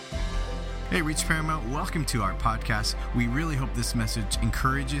Hey, Reach Paramount, welcome to our podcast. We really hope this message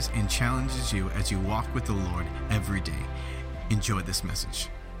encourages and challenges you as you walk with the Lord every day. Enjoy this message.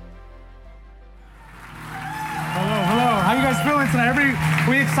 Hello. How you guys feeling tonight?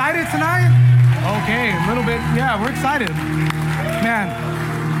 We excited tonight? Okay, a little bit. Yeah, we're excited. Man,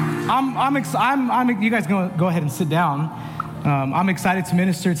 I'm you guys go ahead and sit down. I'm excited to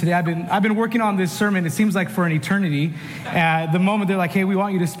minister today. I've been working on this sermon. It seems like for an eternity. The moment they're like, "Hey, we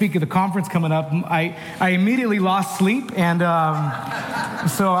want you to speak at the conference coming up," I immediately lost sleep, and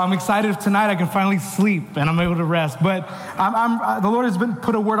so I'm excited if tonight I can finally sleep and I'm able to rest. But the Lord has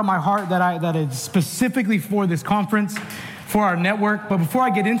put a word on my heart that is specifically for this conference, for our network. But before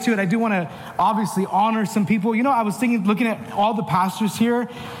I get into it, I do want to obviously honor some people. You know, I was looking at all the pastors here,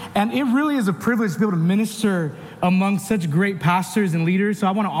 and it really is a privilege to be able to minister among such great pastors and leaders. So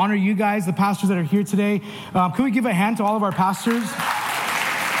I want to honor you guys, the pastors that are here today. Can we give a hand to all of our pastors?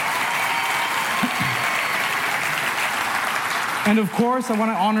 And of course, I want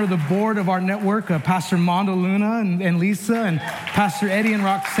to honor the board of our network, Pastor Mondo Luna and Lisa, and Pastor Eddie and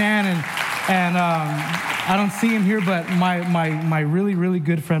Roxanne, and I don't see him here, but my really, really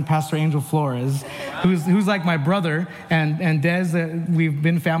good friend, Pastor Angel Flores, who's like my brother, and Des, we've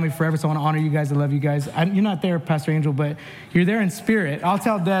been family forever, so I want to honor you guys. I love you guys. You're not there, Pastor Angel, but you're there in spirit. I'll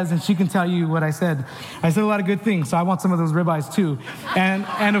tell Des, and she can tell you what I said. I said a lot of good things, so I want some of those ribeyes too.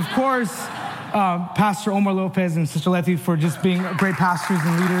 And of course, Pastor Omar Lopez and Sister Letty for just being great pastors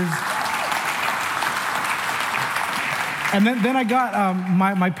and leaders. And then I got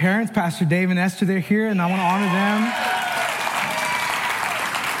my parents, Pastor Dave and Esther, they're here, and I want to honor them.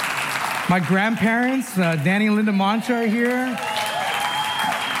 My grandparents, Danny and Linda Mancha are here.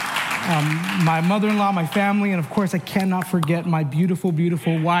 My mother-in-law, my family, and of course, I cannot forget my beautiful,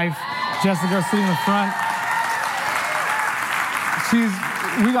 beautiful wife, Jessica, sitting in the front.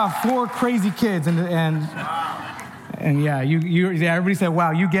 We got 4 crazy kids, and yeah, everybody said,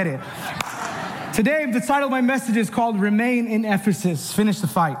 "Wow, you get it." Today, the title of my message is called Remain in Ephesus, Finish the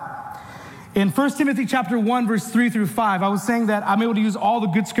Fight. In 1 Timothy chapter 1, verse 3 through 5, I was saying that I'm able to use all the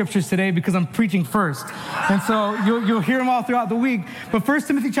good scriptures today because I'm preaching first. And so you'll hear them all throughout the week. But 1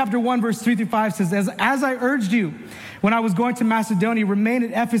 Timothy chapter 1, verse 3 through 5 says, As I urged you when I was going to Macedonia, remain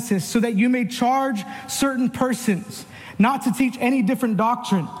at Ephesus so that you may charge certain persons not to teach any different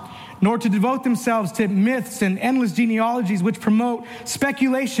doctrine, nor to devote themselves to myths and endless genealogies which promote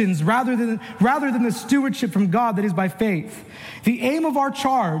speculations rather than the stewardship from God that is by faith. The aim of our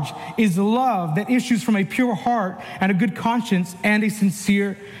charge is love that issues from a pure heart and a good conscience and a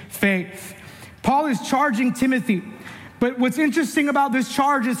sincere faith. Paul is charging Timothy, but what's interesting about this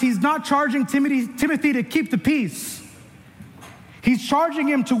charge is he's not charging Timothy to keep the peace. He's charging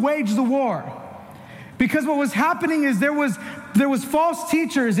him to wage the war. Because what was happening is there was false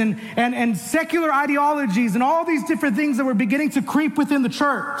teachers and secular ideologies and all these different things that were beginning to creep within the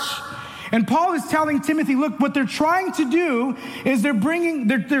church. And Paul is telling Timothy, look, what they're trying to do is they're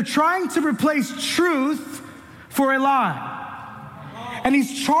trying to replace truth for a lie. And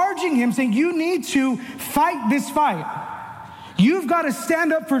he's charging him, saying, you need to fight this fight. You've got to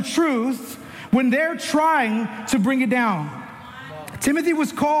stand up for truth when they're trying to bring it down. Timothy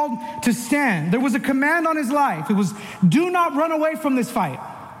was called to stand. There was a command on his life. It was, do not run away from this fight.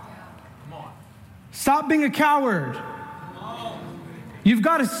 Stop being a coward. You've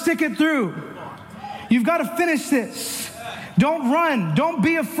got to stick it through. You've got to finish this. Don't run. Don't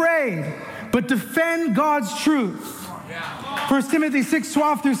be afraid, but defend God's truth. 1 Timothy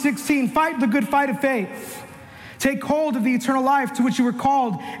 6:12 through 16, fight the good fight of faith. Take hold of the eternal life to which you were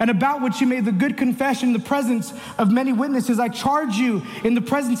called and about which you made the good confession in the presence of many witnesses. I charge you in the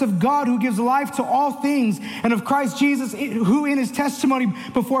presence of God who gives life to all things and of Christ Jesus who in his testimony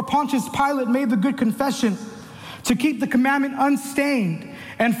before Pontius Pilate made the good confession to keep the commandment unstained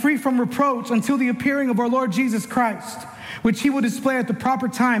and free from reproach until the appearing of our Lord Jesus Christ, which he will display at the proper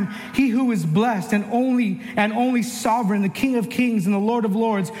time. He who is blessed and only sovereign, the King of kings and the Lord of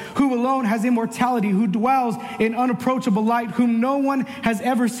lords, who alone has immortality, who dwells in unapproachable light, whom no one has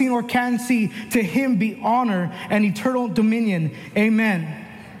ever seen or can see. To him be honor and eternal dominion. Amen.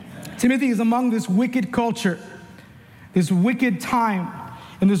 Timothy is among this wicked culture, this wicked time,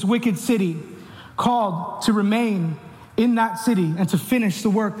 in this wicked city, called to remain in that city and to finish the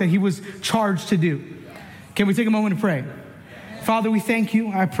work that he was charged to do. Can we take a moment to pray? Father, we thank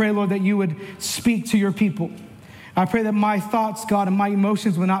you. I pray, Lord, that you would speak to your people. I pray that my thoughts, God, and my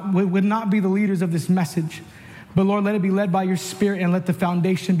emotions would not be the leaders of this message. But Lord, let it be led by your Spirit and let the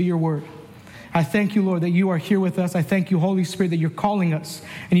foundation be your word. I thank you, Lord, that you are here with us. I thank you, Holy Spirit, that you're calling us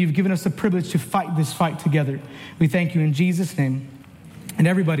and you've given us the privilege to fight this fight together. We thank you in Jesus' name. And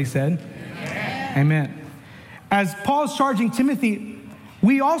everybody said, Amen. As Paul's charging Timothy,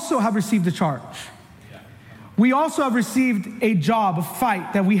 we also have received a charge. We also have received a job, a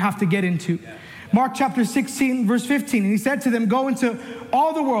fight that we have to get into. Mark chapter 16, verse 15, and he said to them, go into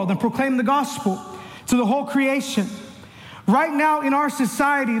all the world and proclaim the gospel to the whole creation. Right now in our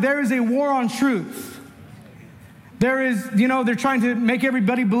society, there is a war on truth. There is, they're trying to make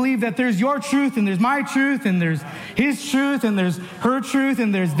everybody believe that there's your truth and there's my truth and there's his truth and there's her truth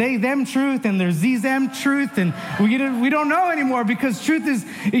and there's they, them truth and there's these, them truth. And we don't know anymore because truth is,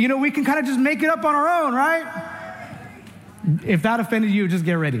 we can kind of just make it up on our own, right? If that offended you, just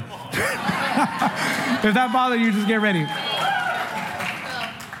get ready. If that bothered you, just get ready.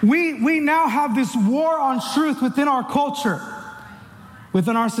 We now have this war on truth within our culture,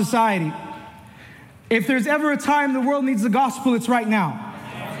 within our society. If there's ever a time the world needs the gospel, it's right now.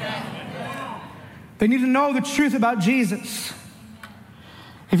 They need to know the truth about Jesus.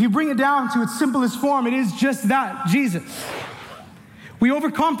 If you bring it down to its simplest form, it is just that, Jesus. We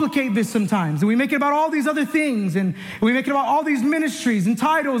overcomplicate this sometimes, and we make it about all these other things, and we make it about all these ministries and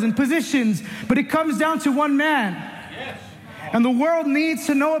titles and positions, but it comes down to one man. And the world needs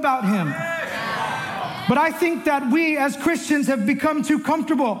to know about him. But I think that we as Christians have become too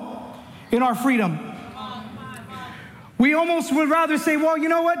comfortable in our freedom. We almost would rather say, well, you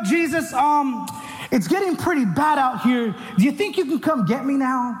know what, Jesus, it's getting pretty bad out here. Do you think you can come get me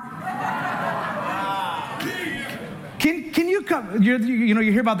now? Can you come? You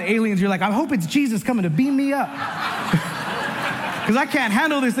hear about the aliens. You're like, I hope it's Jesus coming to beam me up. Because I can't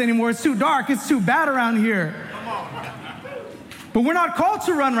handle this anymore. It's too dark. It's too bad around here. But we're not called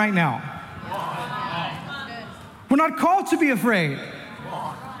to run right now. We're not called to be afraid.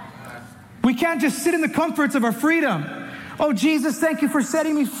 We can't just sit in the comforts of our freedom. Oh, Jesus, thank you for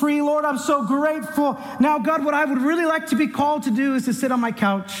setting me free. Lord, I'm so grateful. Now, God, what I would really like to be called to do is to sit on my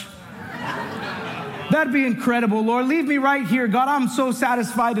couch. That'd be incredible, Lord. Leave me right here. God, I'm so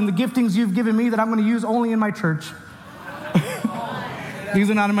satisfied in the giftings you've given me that I'm going to use only in my church.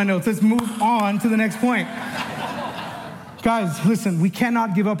 These are not in my notes. Let's move on to the next point. Guys, listen, we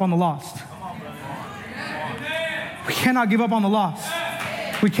cannot give up on the lost. We cannot give up on the lost.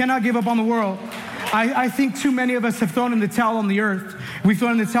 We cannot give up on the world. I think too many of us have thrown in the towel on the earth. We've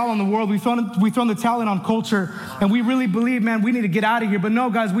thrown in the towel on the world. We've thrown the towel in on culture. And we really believe, man, we need to get out of here. But no,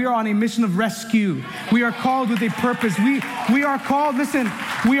 guys, we are on a mission of rescue. We are called with a purpose. We are called, listen,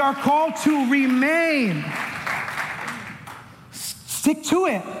 we are called to remain. Stick to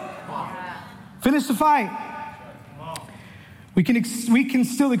it. Finish the fight. We can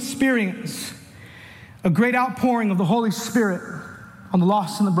still experience a great outpouring of the Holy Spirit on the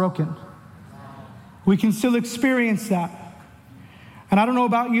lost and the broken. We can still experience that. And I don't know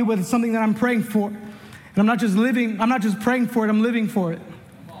about you, but it's something that I'm praying for. And I'm not just praying for it, I'm living for it.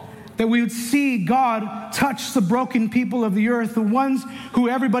 That we would see God touch the broken people of the earth, the ones who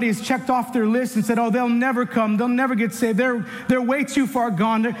everybody has checked off their list and said, oh, they'll never come, they'll never get saved, they're way too far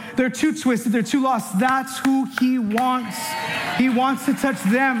gone, they're too twisted, they're too lost. That's who he wants. He wants to touch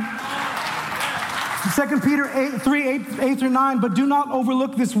them. 2 Peter 8 through 9, but do not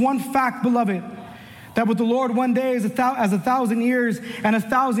overlook this one fact, beloved, that with the Lord 1 day is as 1,000 years, and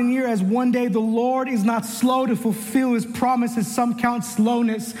 1,000 years as 1 day. The Lord is not slow to fulfill his promises, some count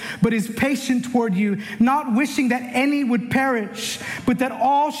slowness, but is patient toward you, not wishing that any would perish, but that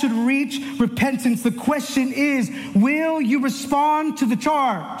all should reach repentance. The question is, will you respond to the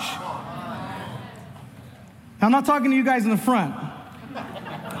charge? Now, I'm not talking to you guys in the front,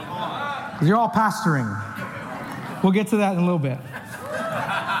 because you're all pastoring. We'll get to that in a little bit.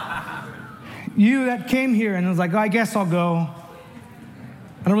 You that came here and was like, oh, I guess I'll go.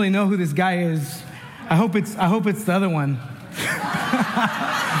 I don't really know who this guy is. I hope it's the other one.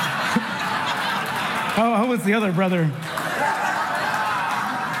 I hope it's the other brother.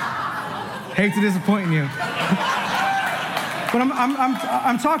 Hate to disappoint you. But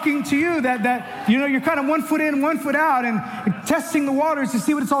I'm talking to you that you're kind of 1 foot in, 1 foot out, and testing the waters to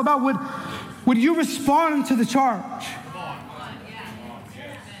see what it's all about. Would you respond to the charge?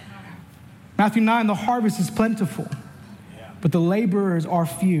 Matthew 9, the harvest is plentiful, but the laborers are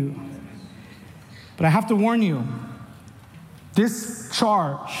few. But I have to warn you, this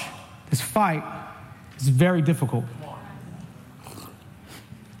charge, this fight, is very difficult.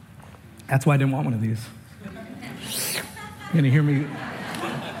 That's why I didn't want one of these. You're going to hear me,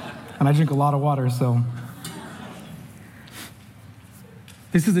 and I drink a lot of water, so.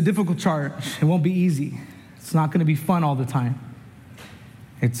 This is a difficult charge. It won't be easy. It's not going to be fun all the time.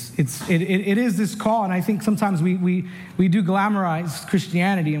 It is this call, and I think sometimes we do glamorize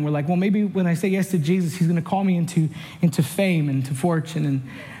Christianity, and we're like, well, maybe when I say yes to Jesus, he's going to call me into fame and to fortune,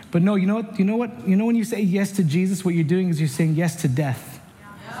 But no, you know what? You know when you say yes to Jesus, what you're doing is you're saying yes to death.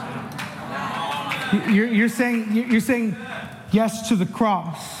 You're saying yes to the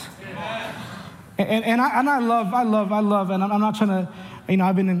cross. And I love, and I'm not trying to,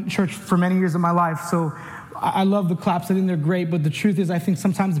 I've been in church for many years of my life, so I love the claps. I think they're great, but the truth is I think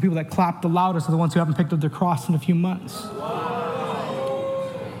sometimes the people that clap the loudest are the ones who haven't picked up their cross in a few months.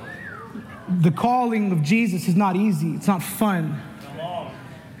 The calling of Jesus is not easy. It's not fun.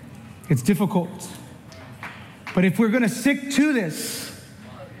 It's difficult. But if we're going to stick to this,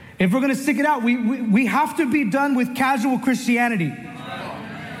 if we're going to stick it out, we have to be done with casual Christianity.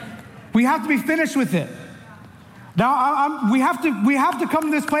 We have to be finished with it. Now, we have to come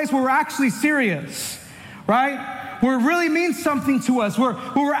to this place where we're actually serious, right? Where it really means something to us. Where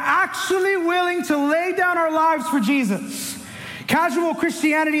we're actually willing to lay down our lives for Jesus. Casual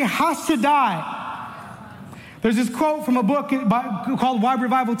Christianity has to die. There's this quote from a book called Why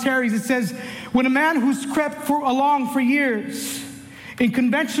Revival Tarries. It says, when a man who's crept along for years in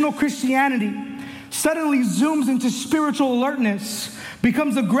conventional Christianity suddenly zooms into spiritual alertness,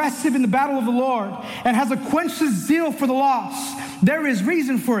 becomes aggressive in the battle of the Lord, and has a quenchless zeal for the lost, there is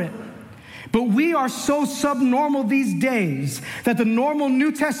reason for it. But we are so subnormal these days that the normal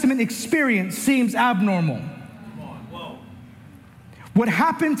New Testament experience seems abnormal. What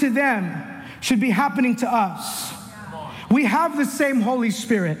happened to them should be happening to us. We have the same Holy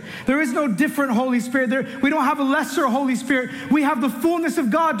Spirit. There is no different Holy Spirit. We don't have a lesser Holy Spirit. We have the fullness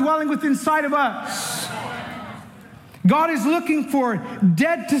of God dwelling within inside of us. God is looking for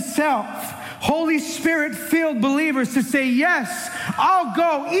dead to self, Holy Spirit-filled believers to say, yes, I'll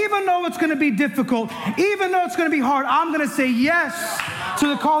go, even though it's going to be difficult, even though it's going to be hard, I'm going to say yes to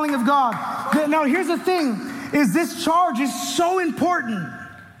the calling of God. Now, here's the thing, is this charge is so important.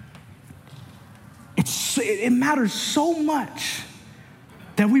 It matters so much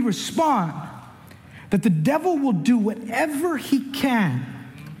that we respond, that the devil will do whatever he can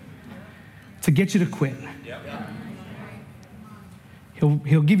to get you to quit.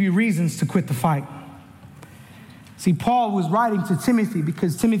 He'll give you reasons to quit the fight. See, Paul was writing to Timothy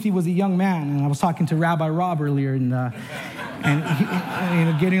because Timothy was a young man, and I was talking to Rabbi Rob earlier, and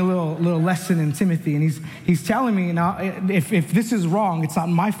getting a little lesson in Timothy, and he's telling me now, if this is wrong, it's not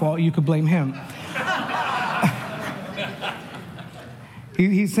my fault. You could blame him.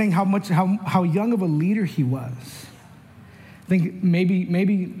 He's saying how young of a leader he was. I think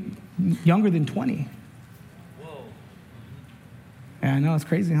maybe younger than 20. Yeah, I know, it's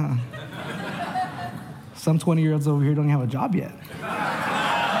crazy, huh? Some 20-year-olds over here don't even have a job yet.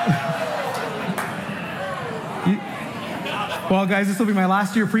 Well, guys, this will be my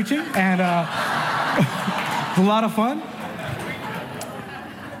last year preaching, and it's a lot of fun.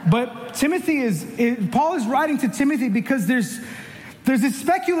 But Paul is writing to Timothy because there's this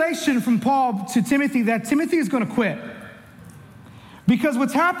speculation from Paul to Timothy that Timothy is going to quit. Because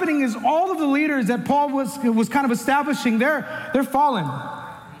what's happening is all of the leaders that Paul was kind of establishing, they're fallen.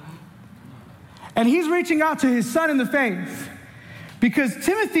 And he's reaching out to his son in the faith because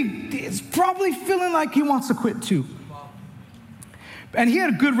Timothy is probably feeling like he wants to quit too. And he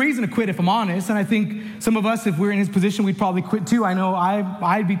had a good reason to quit, if I'm honest. And I think some of us, if we're in his position, we'd probably quit too. I know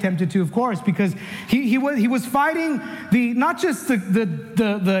I'd be tempted to, of course, because he was fighting not just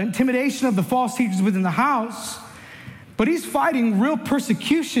the intimidation of the false teachers within the house, but he's fighting real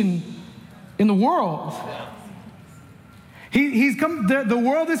persecution in the world. The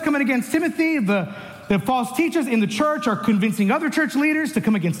world is coming against Timothy. The false teachers in the church are convincing other church leaders to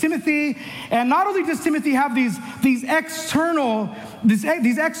come against Timothy. And not only does Timothy have these external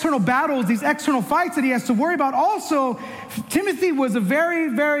battles, these external fights that he has to worry about, also Timothy was a very,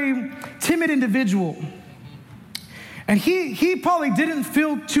 very timid individual. And he probably didn't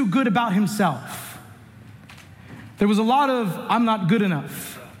feel too good about himself. There was a lot of, I'm not good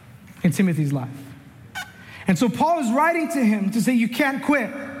enough in Timothy's life. And so Paul is writing to him to say, you can't quit.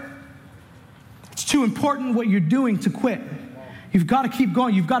 It's too important what you're doing to quit. You've got to keep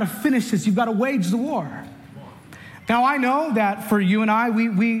going. You've got to finish this. You've got to wage the war. Now, I know that for you and I,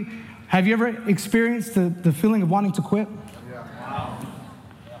 we have you ever experienced the feeling of wanting to quit? Yeah.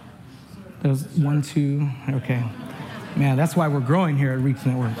 There's 1, 2, okay. Man, that's why we're growing here at Reach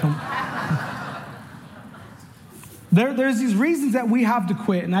Network. There's these reasons that we have to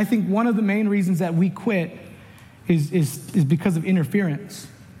quit, and I think one of the main reasons that we quit is because of interference.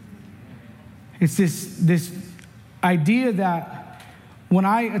 It's this idea that when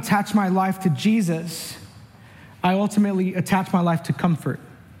I attach my life to Jesus, I ultimately attach my life to comfort.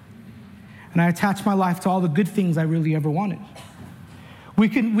 And I attach my life to all the good things I really ever wanted. We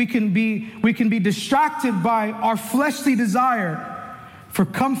can be distracted by our fleshly desire for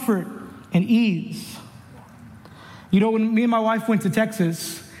comfort and ease. You know, when me and my wife went to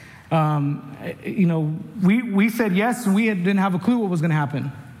Texas, we said yes, and we didn't have a clue what was going to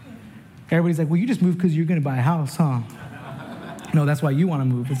happen. Everybody's like, well, you just moved because you're going to buy a house, huh? No, that's why you want to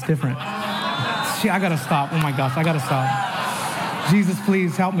move. It's different. I got to stop. Oh, my gosh, I got to stop. Jesus,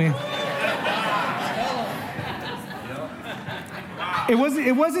 please help me.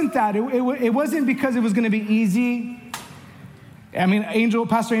 It wasn't that. It wasn't because it was going to be easy. I mean,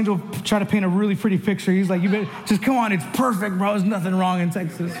 Pastor Angel tried to paint a really pretty picture. He's like, you better just come on, it's perfect, bro. There's nothing wrong in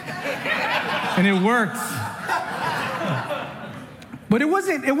Texas. And it works. But it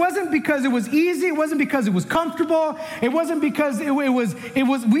wasn't because it was easy. It wasn't because it was comfortable. It wasn't because me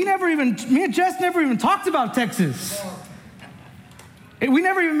and Jess never even talked about Texas. We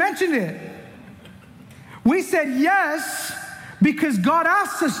never even mentioned it. We said yes because God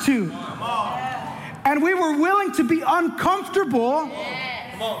asked us to. And we were willing to be uncomfortable.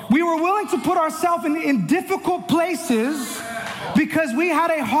 We were willing to put ourselves in difficult places because we had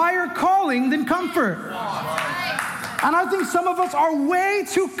a higher calling than comfort. And I think some of us are way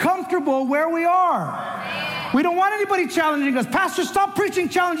too comfortable where we are. We don't want anybody challenging us. Pastor, stop preaching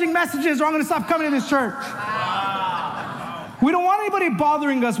challenging messages or I'm going to stop coming to this church. We don't want anybody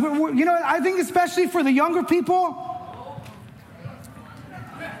bothering us. I think especially for the younger people,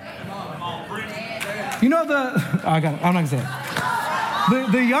 I'm not going to say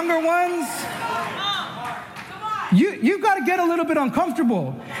it. The younger ones, you've got to get a little bit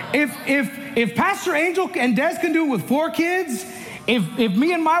uncomfortable. If Pastor Angel and Des can do it with 4 kids, if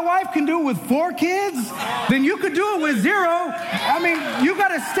me and my wife can do it with 4 kids, then you could do it with 0. I mean, you got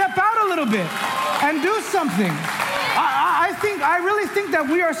to step out a little bit and do something. I really think that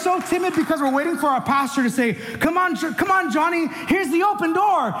we are so timid because we're waiting for our pastor to say, come on, Johnny, here's the open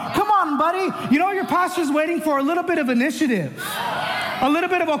door. Come on, buddy. You know, your pastor's waiting for a little bit of initiative. A little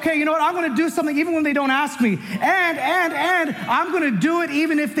bit of, okay, you know what, I'm going to do something even when they don't ask me. And I'm going to do it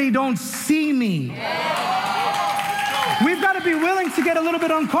even if they don't see me. We've got to be willing to get a little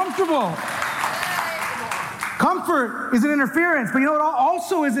bit uncomfortable. Comfort is an interference, but you know what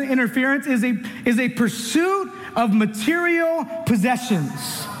also is an interference is a pursuit of material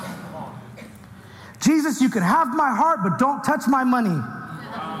possessions. Jesus, you can have my heart, but don't touch my money.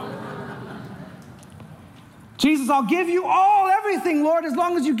 Jesus, I'll give you everything, Lord, as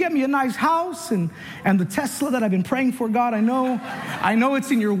long as you get me a nice house and the Tesla that I've been praying for, God. I know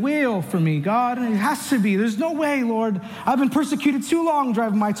it's in your will for me, God, and it has to be. There's no way, Lord. I've been persecuted too long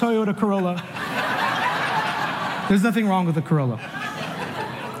driving my Toyota Corolla. There's nothing wrong with the Corolla.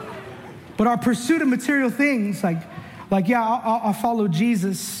 But our pursuit of material things, I'll follow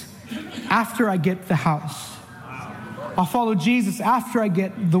Jesus after I get the house. I'll follow Jesus after I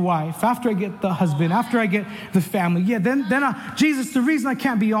get the wife, after I get the husband, after I get the family. Yeah, then Jesus, the reason I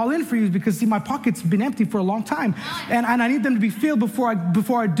can't be all in for you is because, see, my pocket's been empty for a long time, and I need them to be filled before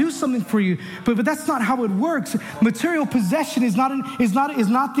I do something for you. But that's not how it works. Material possession is not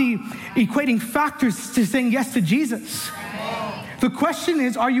the equating factors to saying yes to Jesus. The question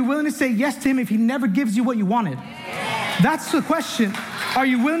is, are you willing to say yes to him if he never gives you what you wanted? That's the question. Are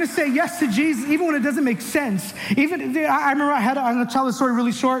you willing to say yes to Jesus even when it doesn't make sense? I remember I'm going to tell the story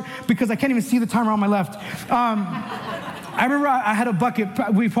really short because I can't even see the timer on my left. I remember I had a bucket.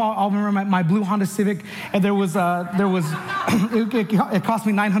 I'll remember my blue Honda Civic, and it cost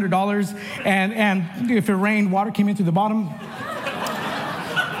me $900, and if it rained, water came in through the bottom.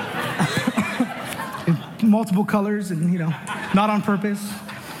 Multiple colors, and not on purpose.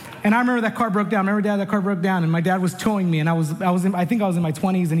 And I remember that car broke down. That car broke down, and my dad was towing me, and I think I was in my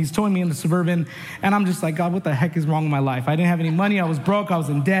 20s, and he's towing me in the Suburban, and I'm just like, God, what the heck is wrong with my life? I didn't have any money. I was broke. I was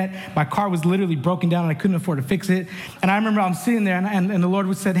in debt. My car was literally broken down, and I couldn't afford to fix it. And I remember I'm sitting there, and the Lord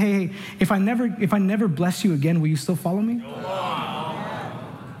would said, hey, if I never bless you again, will you still follow me?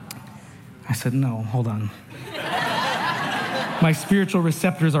 I said, no, hold on. My spiritual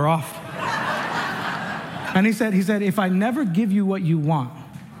receptors are off. And he said, if I never give you what you want,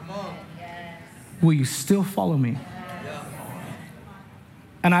 will you still follow me?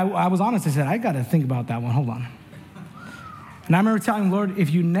 And I was honest. I said, I got to think about that one. Hold on. And I remember telling him, Lord,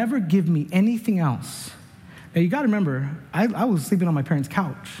 if you never give me anything else, now you got to remember, I was sleeping on my parents'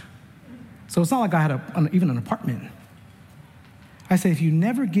 couch. So it's not like I had even an apartment. I said, if you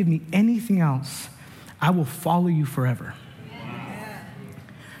never give me anything else, I will follow you forever.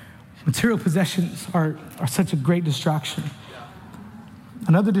 Material possessions are such a great distraction.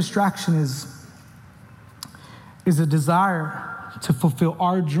 Another distraction is a desire to fulfill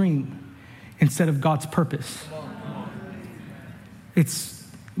our dream instead of God's purpose. It's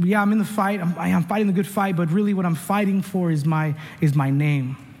Yeah, I'm in the fight. I'm fighting the good fight, but really what I'm fighting for is my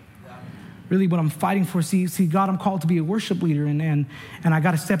name. Really what I'm fighting for, see, God, I'm called to be a worship leader, and I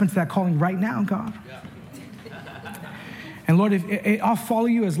got to step into that calling right now, God. And Lord, I'll follow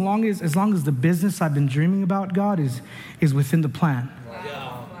you as long as the business I've been dreaming about, God, is within the plan.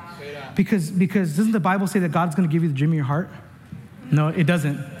 Because doesn't the Bible say that God's going to give you the dream of your heart? No, it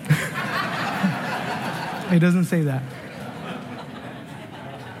doesn't. It doesn't say that.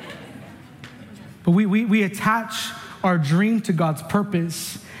 But we attach our dream to God's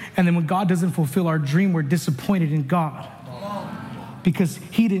purpose, and then when God doesn't fulfill our dream, we're disappointed in God. Because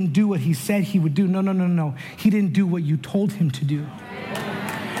he didn't do what he said he would do. No. He didn't do what you told him to do.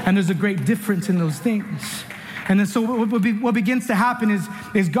 And there's a great difference in those things. And then so what begins to happen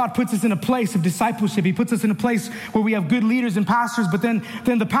is God puts us in a place of discipleship. He puts us in a place where we have good leaders and pastors, but then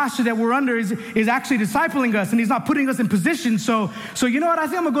the pastor that we're under is actually discipling us, and he's not putting us in position. So you know what? I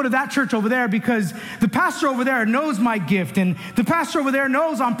think I'm going to go to that church over there because the pastor over there knows my gift, and the pastor over there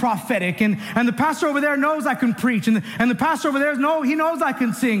knows I'm prophetic, and the pastor over there knows I can preach, and the pastor over there he knows I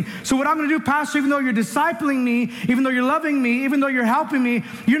can sing. So what I'm going to do, pastor, even though you're discipling me, even though you're loving me, even though you're helping me,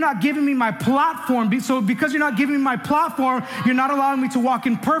 you're not giving me my platform. So because you're not giving me my platform, you're not allowing me to walk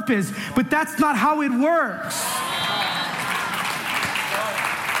in purpose. But that's not how it works.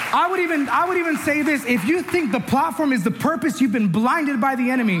 I would even say this: if you think the platform is the purpose, you've been blinded by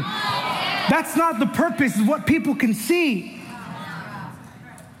the enemy. That's not the purpose, it's what people can see.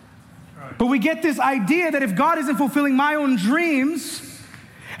 But we get this idea that if God isn't fulfilling my own dreams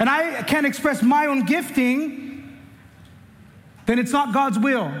and I can't express my own gifting, then it's not God's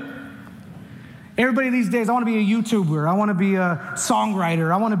will. Everybody these days, I want to be a YouTuber. I want to be a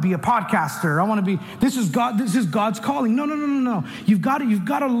songwriter. I want to be a podcaster. I want to be, this is God's calling. No. You've got to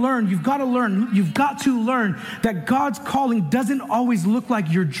learn that God's calling doesn't always look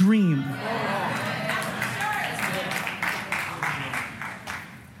like your dream.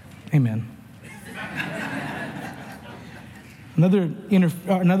 Amen.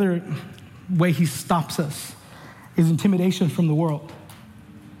 Another way he stops us is intimidation from the world.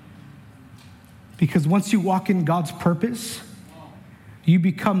 Because once you walk in God's purpose, you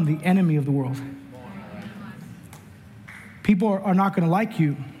become the enemy of the world. People are not going to like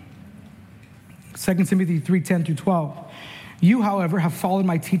you. 2 Timothy 3:10 through 12. You, however, have followed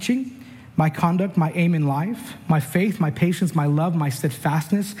my teaching, my conduct, my aim in life, my faith, my patience, my love, my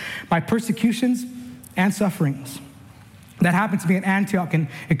steadfastness, my persecutions and sufferings. That happened to me at Antioch and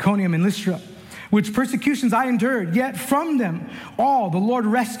Iconium and Lystra, which persecutions I endured, yet from them all the Lord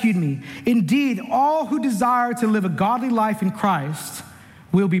rescued me. Indeed, all who desire to live a godly life in Christ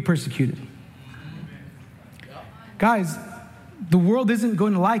will be persecuted. Guys, the world isn't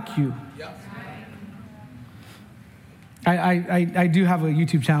going to like you. I do have a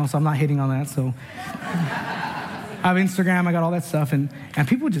YouTube channel, so I'm not hating on that. So I have Instagram, I got all that stuff, and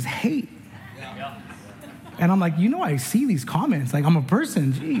people just hate. And I'm like, I see these comments. Like, I'm a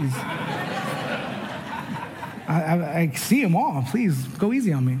person, jeez. I see them all. Please go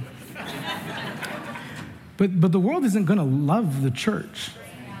easy on me. But the world isn't going to love the church.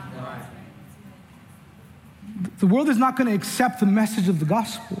 The world is not going to accept the message of the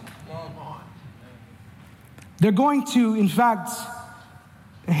gospel. They're going to, in fact,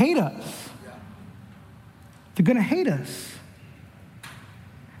 hate us. They're going to hate us.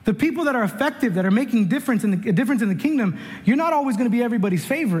 The people that are effective, that are making a difference in the kingdom, you're not always going to be everybody's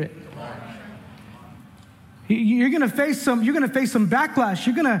favorite. You're going to face some backlash.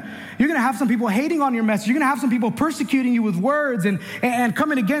 You're going to have some people hating on your message. You're going to have some people persecuting you with words and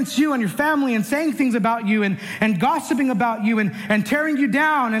coming against you and your family and saying things about you and gossiping about you and tearing you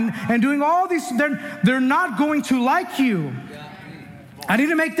down and doing all these. They're not going to like you. I need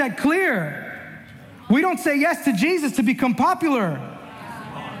to make that clear. We don't say yes to Jesus to become popular.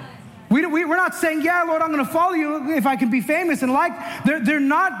 We're not saying, yeah, Lord, I'm going to follow you if I can be famous and like. They're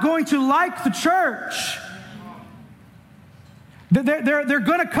not going to like the church. They're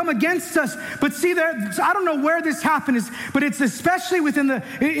going to come against us. But see, I don't know where this happened, but it's especially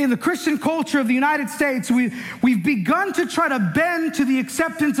in the Christian culture of the United States. We've begun to try to bend to the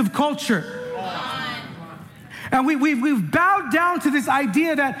acceptance of culture. And we've bowed down to this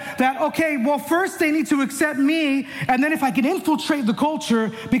idea that okay, well, first they need to accept me, and then if I can infiltrate the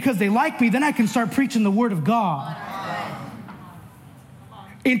culture because they like me, then I can start preaching the word of God.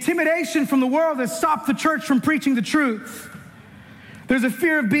 Intimidation from the world has stopped the church from preaching the truth. There's a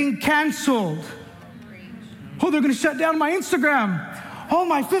fear of being canceled. Oh, they're going to shut down my Instagram. Oh,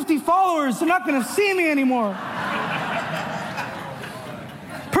 my 50 followers, they're not going to see me anymore.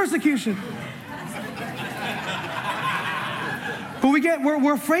 Persecution. But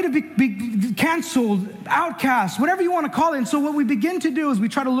we're afraid of be canceled, outcast, whatever you want to call it. And so what we begin to do is we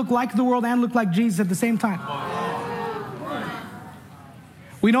try to look like the world and look like Jesus at the same time.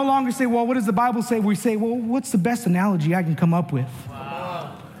 We no longer say, well, what does the Bible say? We say, well, what's the best analogy I can come up with?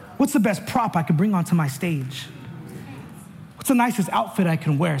 What's the best prop I can bring onto my stage? What's the nicest outfit I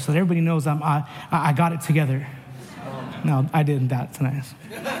can wear so that everybody knows I got it together? No, I didn't. That's nice.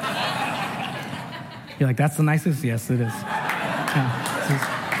 You're like, that's the nicest? Yes, it is. Yeah.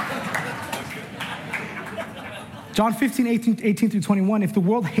 John 15, 18 through 21, if the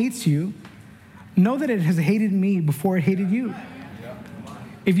world hates you, know that it has hated me before it hated you.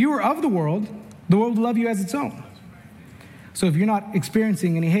 If you were of the world will love you as its own. So if you're not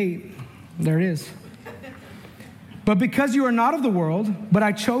experiencing any hate, there it is. But because you are not of the world, but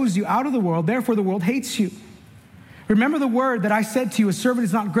I chose you out of the world, therefore the world hates you. Remember the word that I said to you, a servant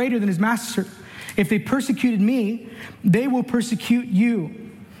is not greater than his master. If they persecuted me, they will persecute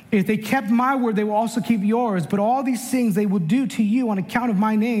you. If they kept my word, they will also keep yours. But all these things they will do to you on account of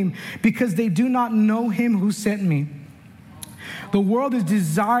my name, because they do not know him who sent me. The world is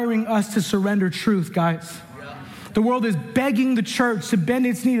desiring us to surrender truth, guys. The world is begging the church to bend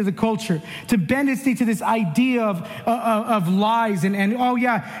its knee to the culture, to bend its knee to this idea of lies and oh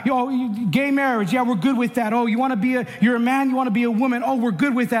yeah, gay marriage, yeah, we're good with that. Oh, you're a man, you want to be a woman. Oh, we're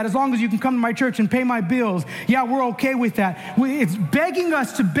good with that as long as you can come to my church and pay my bills. Yeah, we're okay with that. It's begging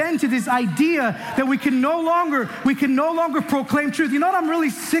us to bend to this idea that we can no longer proclaim truth. You know what I'm really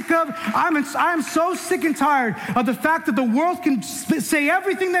sick of? I'm so sick and tired of the fact that the world can say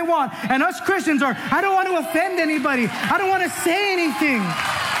everything they want, and us Christians I don't want to offend anybody. I don't want to say anything.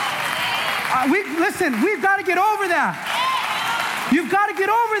 We've got to get over that. You've got to get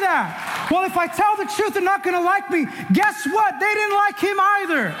over that. Well, if I tell the truth, they're not going to like me. Guess what? They didn't like him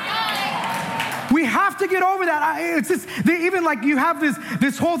either. We have to get over that. It's just, even like you have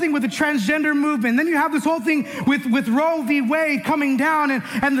this whole thing with the transgender movement. Then you have this whole thing with Roe v. Wade coming down.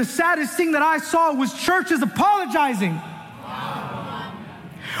 And the saddest thing that I saw was churches apologizing.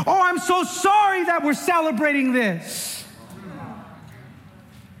 Oh, I'm so sorry that we're celebrating this.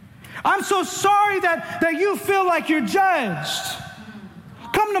 I'm so sorry that you feel like you're judged.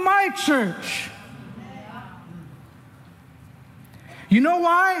 Come to my church. You know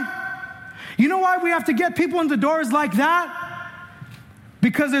why? You know why we have to get people in the doors like that?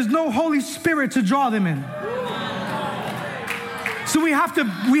 Because there's no Holy Spirit to draw them in. So we have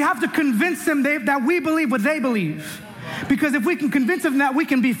to convince them that we believe what they believe. Because if we can convince them that, we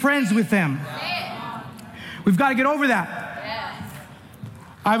can be friends with them. We've got to get over that.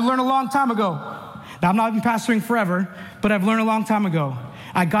 I've learned a long time ago. Now, I'm not been pastoring forever, but I've learned a long time ago.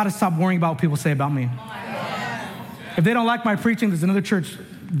 I got to stop worrying about what people say about me. If they don't like my preaching, there's another church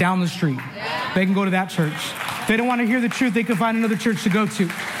down the street. They can go to that church. If they don't want to hear the truth, they can find another church to go to.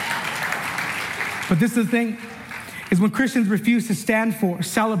 But this is the thing, is when Christians refuse to stand for,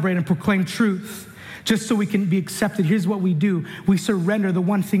 celebrate, and proclaim truth, just so we can be accepted, here's what we do. We surrender the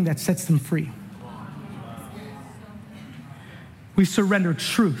one thing that sets them free. We surrender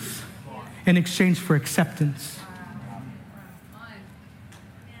truth in exchange for acceptance.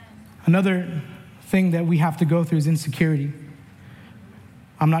 Another thing that we have to go through is insecurity.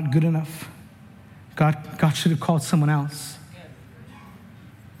 I'm not good enough. God should have called someone else.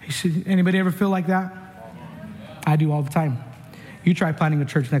 Anybody ever feel like that? I do all the time. You try planting a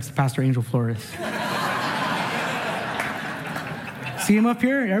church next to Pastor Angel Flores. See him up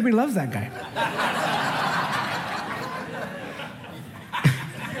here? Everybody loves that guy.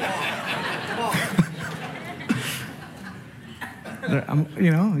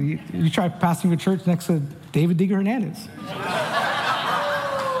 You try pastoring a church next to David Digger Hernandez.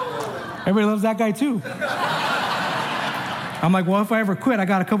 Everybody loves that guy too. I'm like, well, if I ever quit, I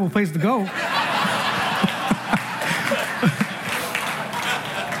got a couple of places to go.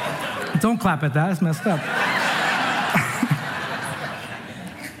 Don't clap at that. That's messed up.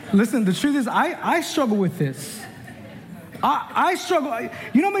 Listen, the truth is, I struggle with this. I struggle.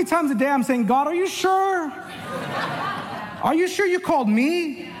 You know how many times a day I'm saying, God, are you sure? Are you sure you called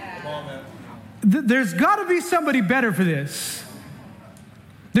me? There's got to be somebody better for this.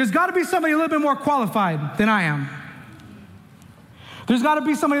 There's got to be somebody a little bit more qualified than I am. There's got to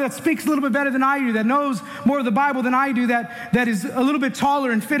be somebody that speaks a little bit better than I do, that knows more of the Bible than I do, that is a little bit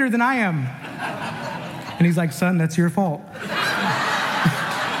taller and fitter than I am. And he's like, son, that's your fault.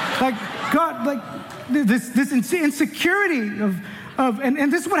 Like, God, like this insecurity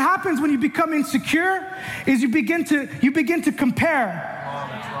and this is what happens when you become insecure, is you begin to compare.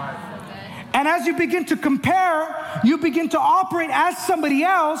 And as you begin to compare, you begin to operate as somebody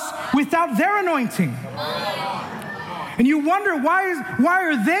else without their anointing. And you wonder, why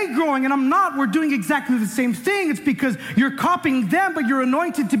are they growing and I'm not? We're doing exactly the same thing. It's because you're copying them, but you're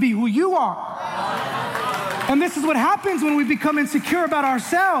anointed to be who you are. And this is what happens when we become insecure about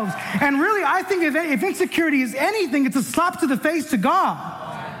ourselves. And really, I think if insecurity is anything, it's a slap to the face to God.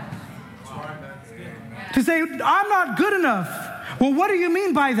 To say, I'm not good enough. Well, what do you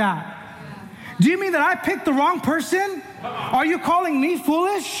mean by that? Do you mean that I picked the wrong person? Are you calling me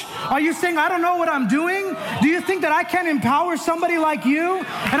foolish? Are you saying I don't know what I'm doing? Do you think that I can't empower somebody like you?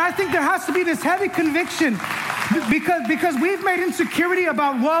 And I think there has to be this heavy conviction because we've made insecurity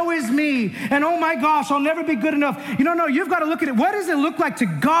about woe is me and oh my gosh, I'll never be good enough. No, you've got to look at it. What does it look like to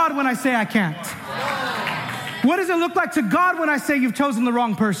God when I say I can't? What does it look like to God when I say you've chosen the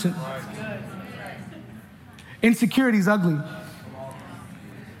wrong person? Insecurity is ugly.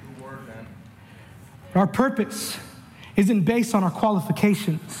 Our purpose isn't based on our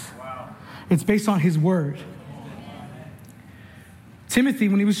qualifications. It's based on His word. Timothy,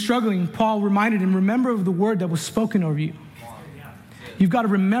 when he was struggling, Paul reminded him, remember of the word that was spoken over you. You've got to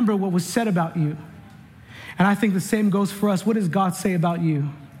remember what was said about you. And I think the same goes for us. What does God say about you?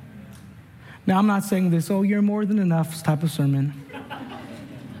 Now, I'm not saying this, oh, you're more than enough type of sermon.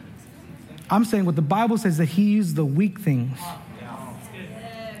 I'm saying what the Bible says, that He used the weak things.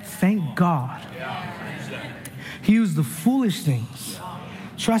 Thank God. He used the foolish things.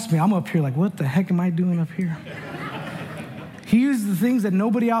 Trust me, I'm up here like, what the heck am I doing up here? He used the things that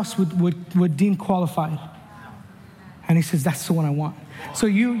nobody else would deem qualified. And He says, that's the one I want. So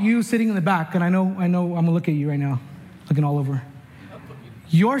you sitting in the back, and I know, I'm gonna look at you right now, looking all over.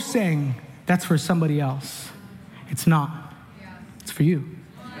 You're saying that's for somebody else. It's not. It's for you.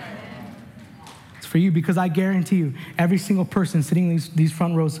 It's for you, because I guarantee you, every single person sitting in these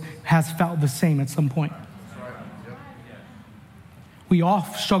front rows has felt the same at some point. We all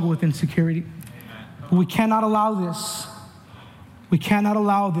struggle with insecurity. But we cannot allow this. We cannot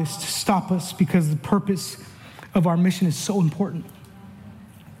allow this to stop us, because the purpose of our mission is so important.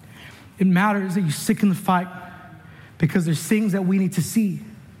 It matters that you stick in the fight, because there's things that we need to see.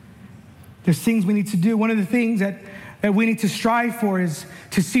 There's things we need to do. One of the things that we need to strive for is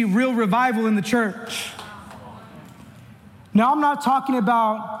to see real revival in the church. Now, I'm not talking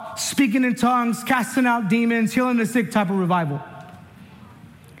about speaking in tongues, casting out demons, healing the sick type of revival.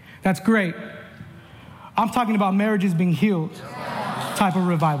 That's great. I'm talking about marriages being healed type of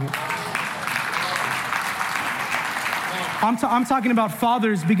revival. I'm talking about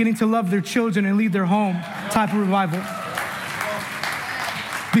fathers beginning to love their children and lead their home type of revival.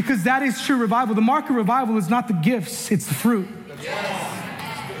 Because that is true revival. The mark of revival is not the gifts, it's the fruit.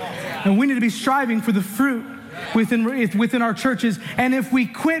 And we need to be striving for the fruit within our churches. And if we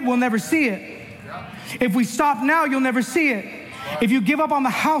quit, we'll never see it. If we stop now, you'll never see it. If you give up on the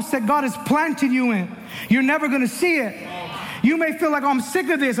house that God has planted you in, you're never going to see it. You may feel like, oh, I'm sick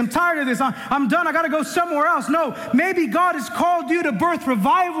of this. I'm tired of this. I'm done. I got to go somewhere else. No, maybe God has called you to birth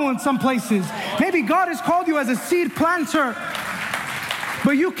revival in some places. Maybe God has called you as a seed planter.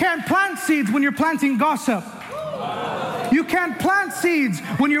 But you can't plant seeds when you're planting gossip. You can't plant seeds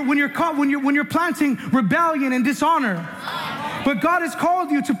when you're planting rebellion and dishonor. But God has called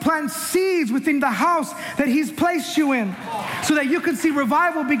you to plant seeds within the house that He's placed you in, so that you can see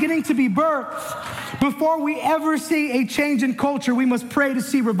revival beginning to be birthed. Before we ever see a change in culture, we must pray to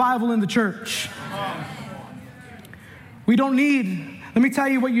see revival in the church. Let me tell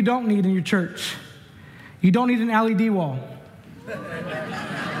you what you don't need in your church. You don't need an LED wall.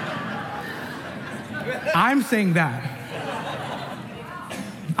 I'm saying that.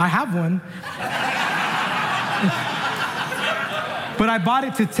 I have one. But I bought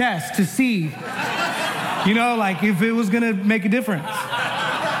it to test, to see, like if it was going to make a difference.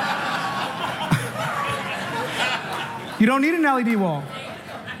 You don't need an LED wall.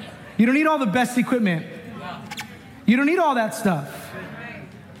 You don't need all the best equipment. You don't need all that stuff.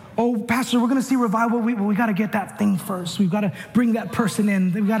 Oh, Pastor, we're going to see revival. We got to get that thing first. We've got to bring that person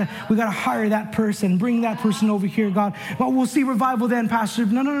in. We got to hire that person, bring that person over here, God. Well, we'll see revival then, Pastor.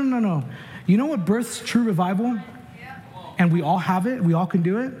 No. You know what births true revival? And we all have it. We all can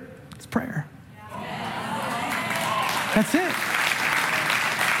do it. It's prayer. That's it.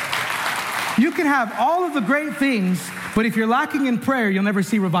 You can have all of the great things, but if you're lacking in prayer, you'll never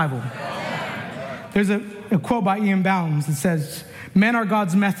see revival. There's a quote by Ian Bounds that says, men are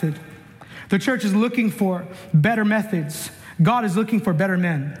God's method. The church is looking for better methods. God is looking for better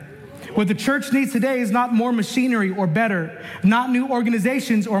men. What the church needs today is not more machinery or better, not new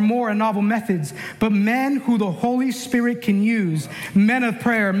organizations or more and novel methods, but men who the Holy Spirit can use, men of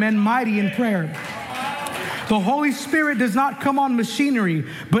prayer, men mighty in prayer. The Holy Spirit does not come on machinery,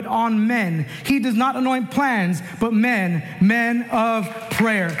 but on men. He does not anoint plans, but men of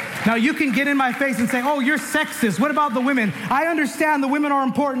prayer. Now you can get in my face and say, oh, you're sexist. What about the women? I understand the women are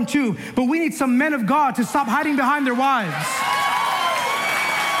important too, but we need some men of God to stop hiding behind their wives.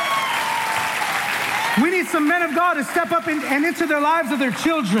 We need some men of God to step up and into their lives of their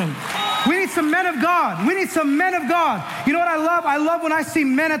children. We need some men of God. We need some men of God. You know what I love? I love when I see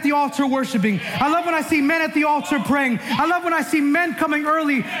men at the altar worshiping. I love when I see men at the altar praying. I love when I see men coming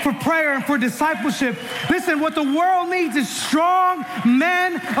early for prayer and for discipleship. Listen, what the world needs is strong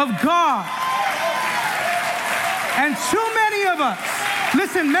men of God. And too many of us,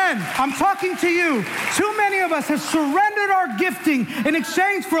 listen, men, I'm talking to you. Too many of us have surrendered our gifting in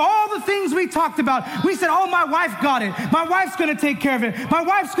exchange for all the things we talked about. We said, oh, my wife got it. My wife's going to take care of it. My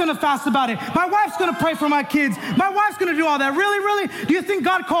wife's going to fast about it. My wife's going to pray for my kids. My wife's going to do all that. Really, really? Do you think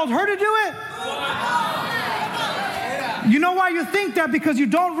God called her to do it? You know why you think that? Because you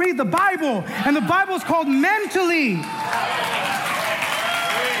don't read the Bible. And the Bible is called men to lead.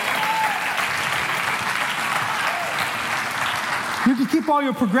 You can keep all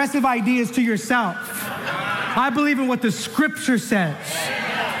your progressive ideas to yourself. I believe in what the scripture says.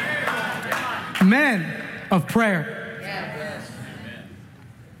 Men of prayer.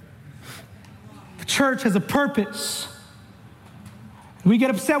 The church has a purpose. We get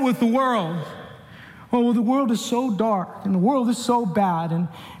upset with the world. Oh, well, the world is so dark and the world is so bad,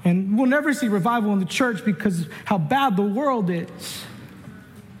 and we'll never see revival in the church because of how bad the world is.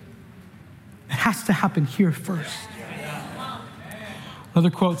 It has to happen here first. Another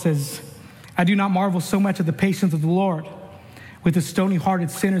quote says, I do not marvel so much at the patience of the Lord with the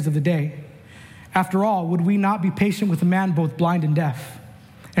stony-hearted sinners of the day. After all, would we not be patient with a man both blind and deaf?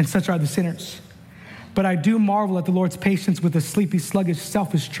 And such are the sinners. But I do marvel at the Lord's patience with a sleepy, sluggish,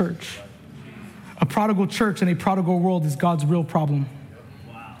 selfish church. A prodigal church in a prodigal world is God's real problem.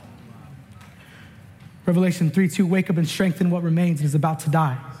 Revelation 3:2, wake up and strengthen what remains and is about to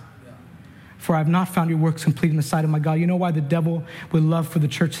die. For I have not found your works complete in the sight of my God. You know why the devil would love for the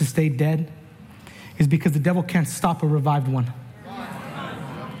church to stay dead? Is because the devil can't stop a revived one.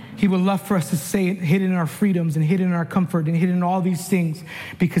 He would love for us to stay hidden in our freedoms and hidden in our comfort and hidden in all these things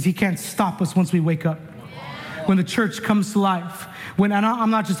because he can't stop us once we wake up. When the church comes to life, and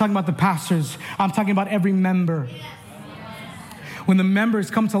I'm not just talking about the pastors, I'm talking about every member. When the members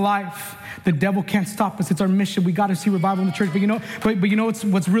come to life, the devil can't stop us. It's our mission. We got to see revival in the church. But you know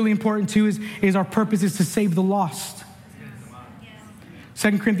what's really important too is our purpose is to save the lost.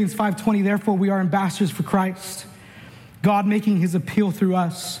 2 Corinthians 5:20, therefore we are ambassadors for Christ, God making his appeal through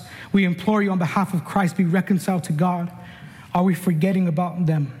us. We implore you on behalf of Christ, be reconciled to God. Are we forgetting about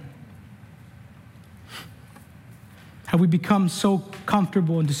them? Have we become so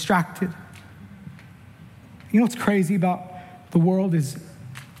comfortable and distracted? You know what's crazy about the world is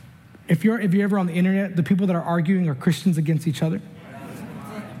if you're ever on the internet, the people that are arguing are Christians against each other.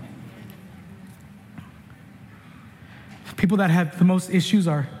 People that have the most issues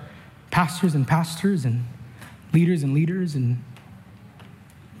are pastors and leaders and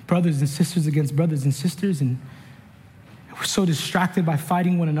brothers and sisters against brothers and sisters. And we're so distracted by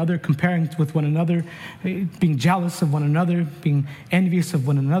fighting one another, comparing with one another, being jealous of one another, being envious of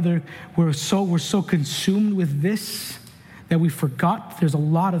one another. We're so consumed with this that we forgot there's a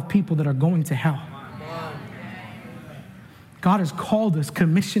lot of people that are going to hell. God has called us,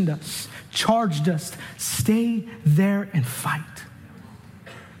 commissioned us, charged us. Stay there and fight.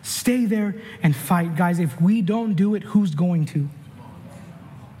 Stay there and fight. Guys, if we don't do it, who's going to?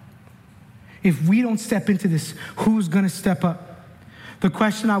 If we don't step into this, who's going to step up? The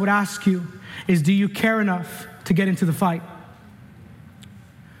question I would ask you is, do you care enough to get into the fight?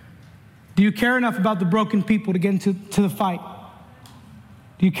 Do you care enough about the broken people to get into the fight?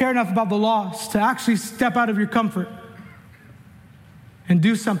 Do you care enough about the lost to actually step out of your comfort and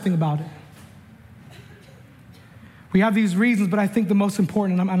do something about it? We have these reasons, but I think the most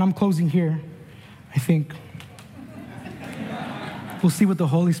important, and I'm closing here, I think, we'll see what the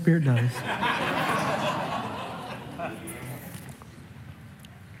Holy Spirit does.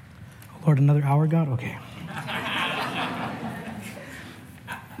 Lord, another hour, God? Okay.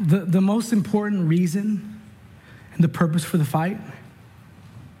 The most important reason and the purpose for the fight,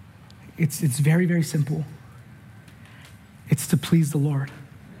 it's very, very simple. It's to please the Lord.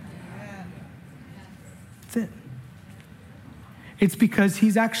 That's it. It's because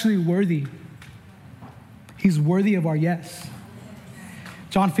he's actually worthy. He's worthy of our yes.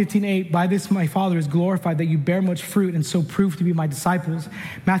 John 15:8, by this my Father is glorified, that you bear much fruit and so prove to be my disciples.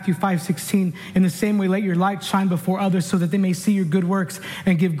 Matthew 5:16, in the same way let your light shine before others so that they may see your good works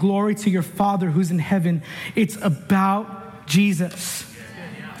and give glory to your Father who's in heaven. It's about Jesus.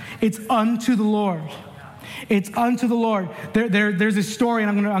 It's unto the Lord. It's unto the Lord. There's a story,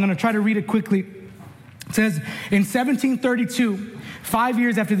 and I'm gonna try to read it quickly. It says, in 1732, 5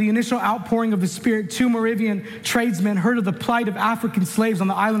 years after the initial outpouring of the Spirit, 2 Moravian tradesmen heard of the plight of African slaves on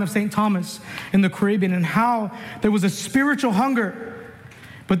the island of St. Thomas in the Caribbean and how there was a spiritual hunger,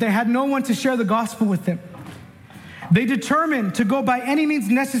 but they had no one to share the gospel with them. They determined to go by any means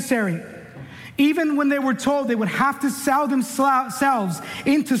necessary, even when they were told they would have to sell themselves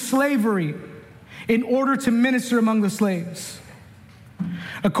into slavery in order to minister among the slaves.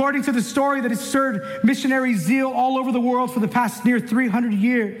 According to the story that has stirred missionary zeal all over the world for the past near 300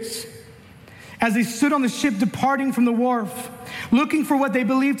 years, as they stood on the ship departing from the wharf, looking for what they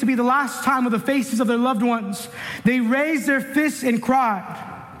believed to be the last time of the faces of their loved ones, they raised their fists and cried,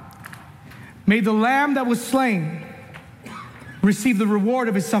 "May the Lamb that was slain receive the reward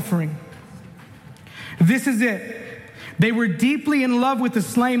of his suffering." This is it. They were deeply in love with the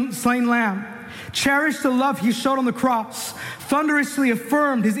slain Lamb, cherished the love he showed on the cross, thunderously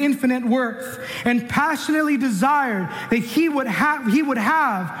affirmed his infinite worth, and passionately desired that he would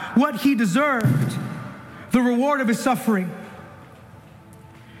have what he deserved, the reward of his suffering.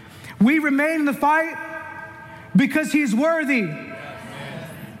 We remain in the fight because he's worthy.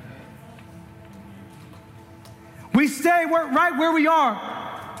 We stay right where we are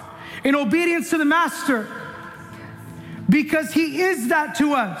in obedience to the Master because he is that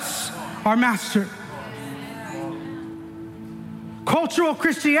to us, our Master. Cultural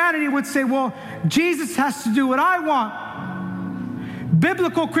Christianity would say, well, Jesus has to do what I want.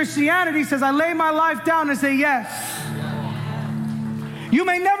 Biblical Christianity says, I lay my life down and say yes. You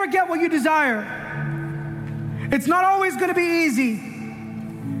may never get what you desire. It's not always going to be easy.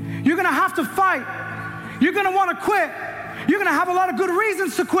 You're going to have to fight. You're going to want to quit. You're going to have a lot of good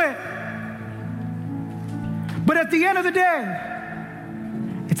reasons to quit. But at the end of the day,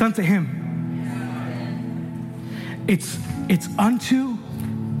 it's unto him. It's unto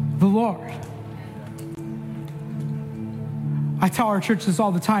the Lord. I tell our church this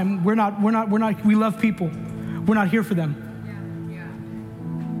all the time. We love people. We're not here for them.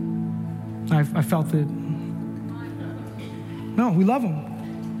 I felt it. No, we love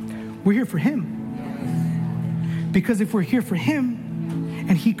them. We're here for him. Because if we're here for him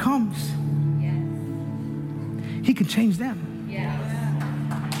and he comes, he can change them.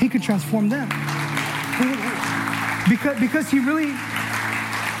 He can transform them. Because he really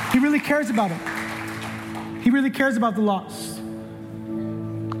cares about it. He really cares about the lost.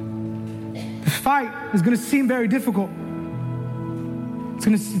 The fight is going to seem very difficult.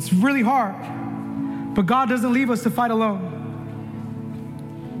 It's really hard. But God doesn't leave us to fight alone.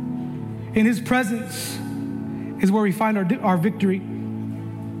 In his presence is where we find our victory.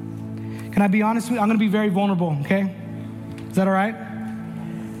 Can I be honest with you? I'm going to be very vulnerable, okay? Is that all right?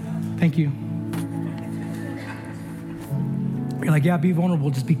 Thank you. You're like, yeah, be vulnerable,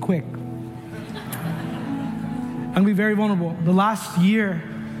 just be quick. I'm going to be very vulnerable. The last year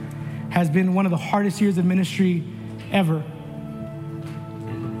has been one of the hardest years of ministry ever.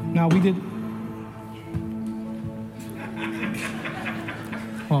 Now, we did...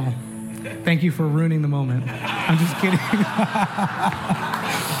 Well, thank you for ruining the moment. I'm just kidding.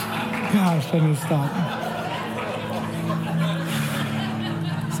 Gosh, I need to stop.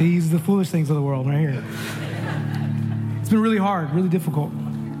 See, he's the foolish things of the world right here. It's been really hard, really difficult.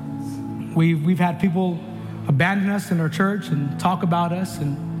 We've had people abandon us in our church and talk about us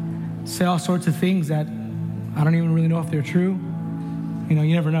and say all sorts of things that I don't even really know if they're true. You know,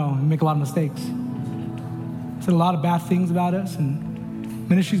 you never know. We make a lot of mistakes. Said a lot of bad things about us, and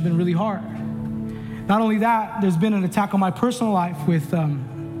ministry's been really hard. Not only that, there's been an attack on my personal life with,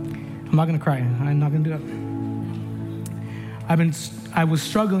 I'm not going to cry. I'm not going to do it. I was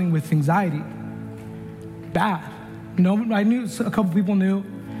struggling with anxiety. Bad. No, I knew, a couple people knew.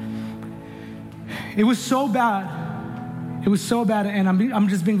 It was so bad. It was so bad, and I'm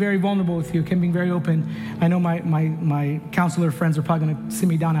just being very vulnerable with you, okay? I'm being very open. I know my counselor friends are probably going to sit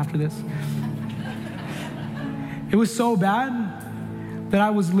me down after this. It was so bad that I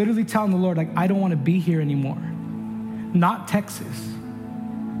was literally telling the Lord, like, I don't want to be here anymore. Not Texas.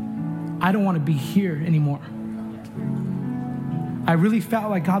 I don't want to be here anymore. I really felt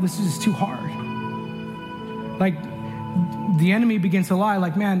like, God, this is just too hard. Like, the enemy begins to lie,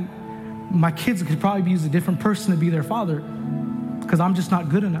 like, man, my kids could probably use a different person to be their father because I'm just not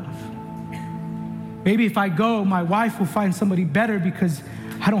good enough. Maybe if I go, my wife will find somebody better because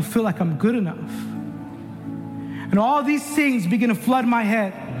I don't feel like I'm good enough. And all these things begin to flood my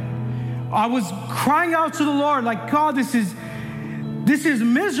head. I was crying out to the Lord like, God, this is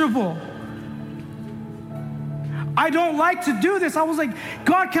miserable. I don't like to do this. I was like,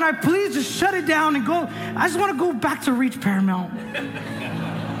 God, can I please just shut it down and go? I just want to go back to Reach Paramount.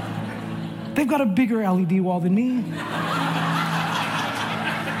 They've got a bigger LED wall than me.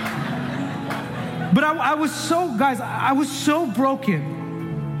 But I was so broken.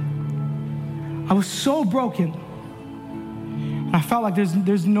 I was so broken. And I felt like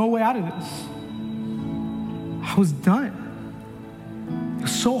there's no way out of this. I was done. It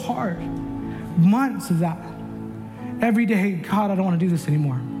was so hard. Months of that. Every day, God, I don't want to do this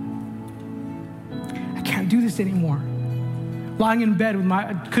anymore. I can't do this anymore. Lying in bed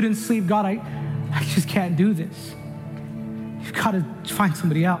I couldn't sleep. God, I just can't do this. You've got to find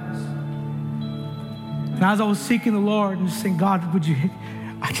somebody else. And as I was seeking the Lord and just saying, God,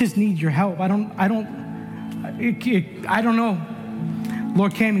 I just need your help. I don't know.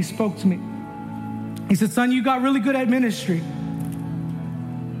 Lord came, he spoke to me. He said, son, you got really good at ministry.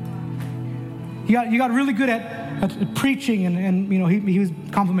 You got really good at preaching, and he was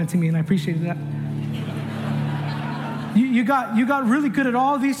complimenting me, and I appreciated that. You got really good at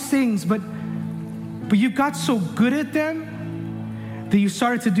all these things, but you got so good at them that you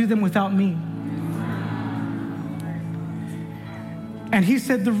started to do them without me. And he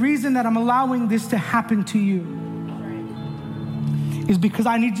said, the reason that I'm allowing this to happen to you is because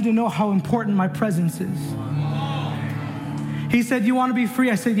I need you to know how important my presence is. He said, you want to be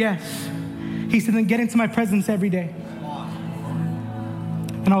free? I said, yes. He said, then get into my presence every day.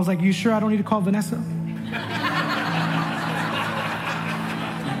 And I was like, you sure I don't need to call Vanessa?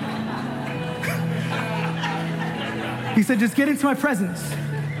 He said, just get into my presence.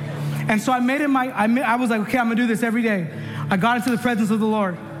 And so I was like, okay, I'm going to do this every day. I got into the presence of the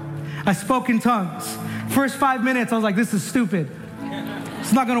Lord. I spoke in tongues. First 5 minutes, I was like, this is stupid.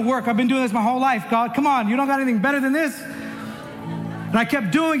 It's not going to work. I've been doing this my whole life, God. Come on, you don't got anything better than this? And I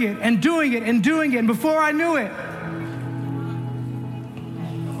kept doing it and doing it and doing it. And before I knew it,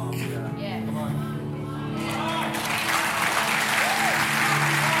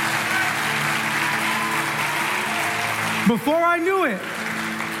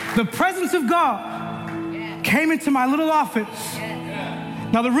 the presence of God came into my little office.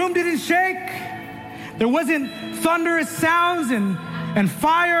 Now the room didn't shake. There wasn't thunderous sounds and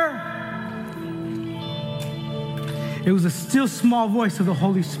fire. It was a still small voice of the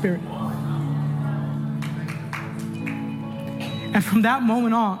Holy Spirit. And from that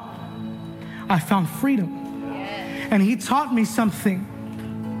moment on, I found freedom. And he taught me something,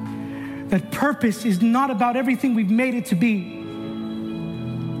 that purpose is not about everything we've made it to be.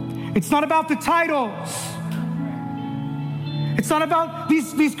 It's not about the titles. It's not about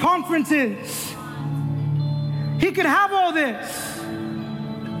these conferences. He could have all this.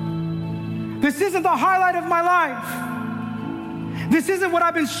 This isn't the highlight of my life. This isn't what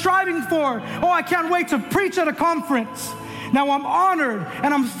I've been striving for. Oh, I can't wait to preach at a conference. Now I'm honored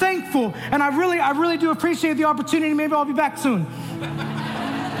and I'm thankful, and I really do appreciate the opportunity. Maybe I'll be back soon.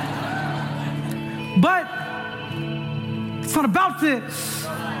 But it's not about this.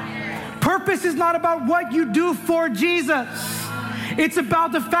 Purpose is not about what you do for Jesus. It's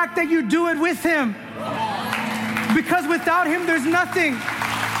about the fact that you do it with him. Because without him, there's nothing.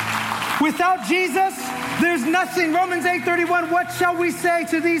 Without Jesus, there's nothing. Romans 8:31, what shall we say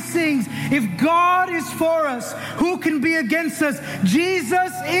to these things? If God is for us, who can be against us?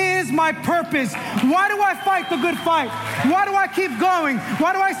 Jesus is my purpose. Why do I fight the good fight? Why do I keep going?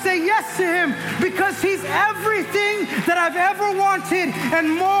 Why do I say yes to him? Because he's everything that I've ever wanted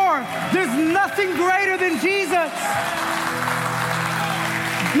and more. There's nothing greater than Jesus.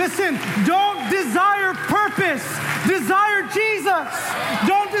 Listen, don't desire purpose. Desire Jesus.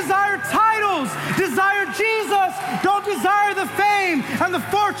 Don't desire titles. Desire Jesus. Don't desire the fame and the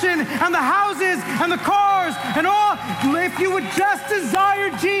fortune and the houses and the cars and all. If you would just desire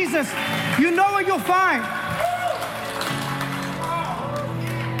Jesus, you know what you'll find.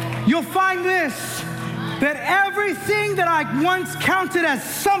 You'll find this, that everything that I once counted as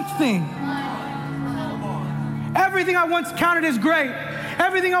something, everything I once counted as great,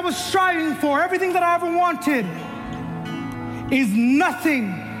 everything I was striving for, everything that I ever wanted, is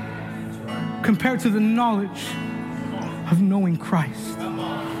nothing compared to the knowledge of knowing Christ.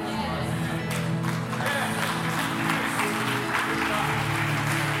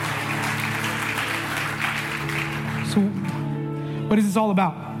 So, what is this all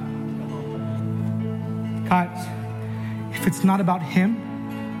about? Guys, if it's not about him,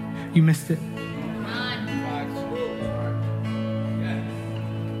 you missed it.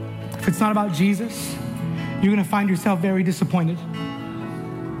 If it's not about Jesus, you're going to find yourself very disappointed.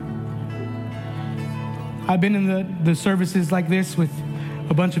 I've been in the services like this with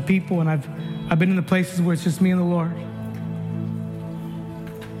a bunch of people, and I've been in the places where it's just me and the Lord.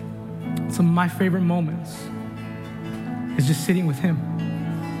 Some of my favorite moments is just sitting with him.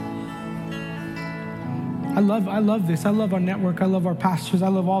 I love this. I love our network. I love our pastors. I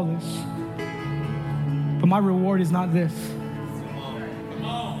love all this. But my reward is not this.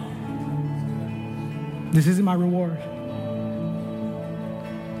 This isn't my reward.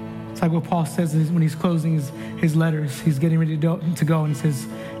 It's like what Paul says when he's closing his letters. He's getting ready to go, and he says,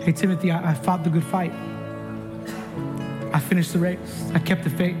 hey, Timothy, I fought the good fight. I finished the race. I kept the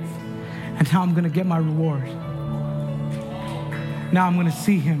faith. And now I'm going to get my reward. Now I'm going to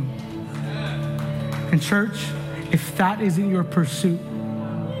see him. And church, if that isn't your pursuit,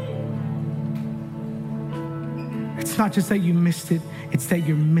 it's not just that you missed it, it's that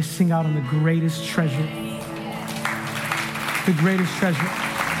you're missing out on the greatest treasure. The greatest treasure.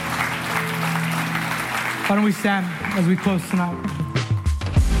 Why don't we stand as we close tonight?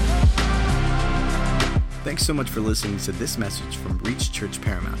 Thanks so much for listening to this message from Reach Church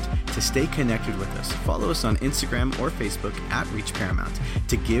Paramount. To stay connected with us, follow us on Instagram or Facebook at Reach Paramount.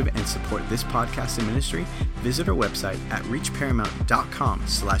 To give and support this podcast and ministry, visit our website at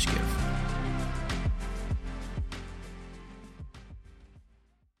reachparamount.com/give.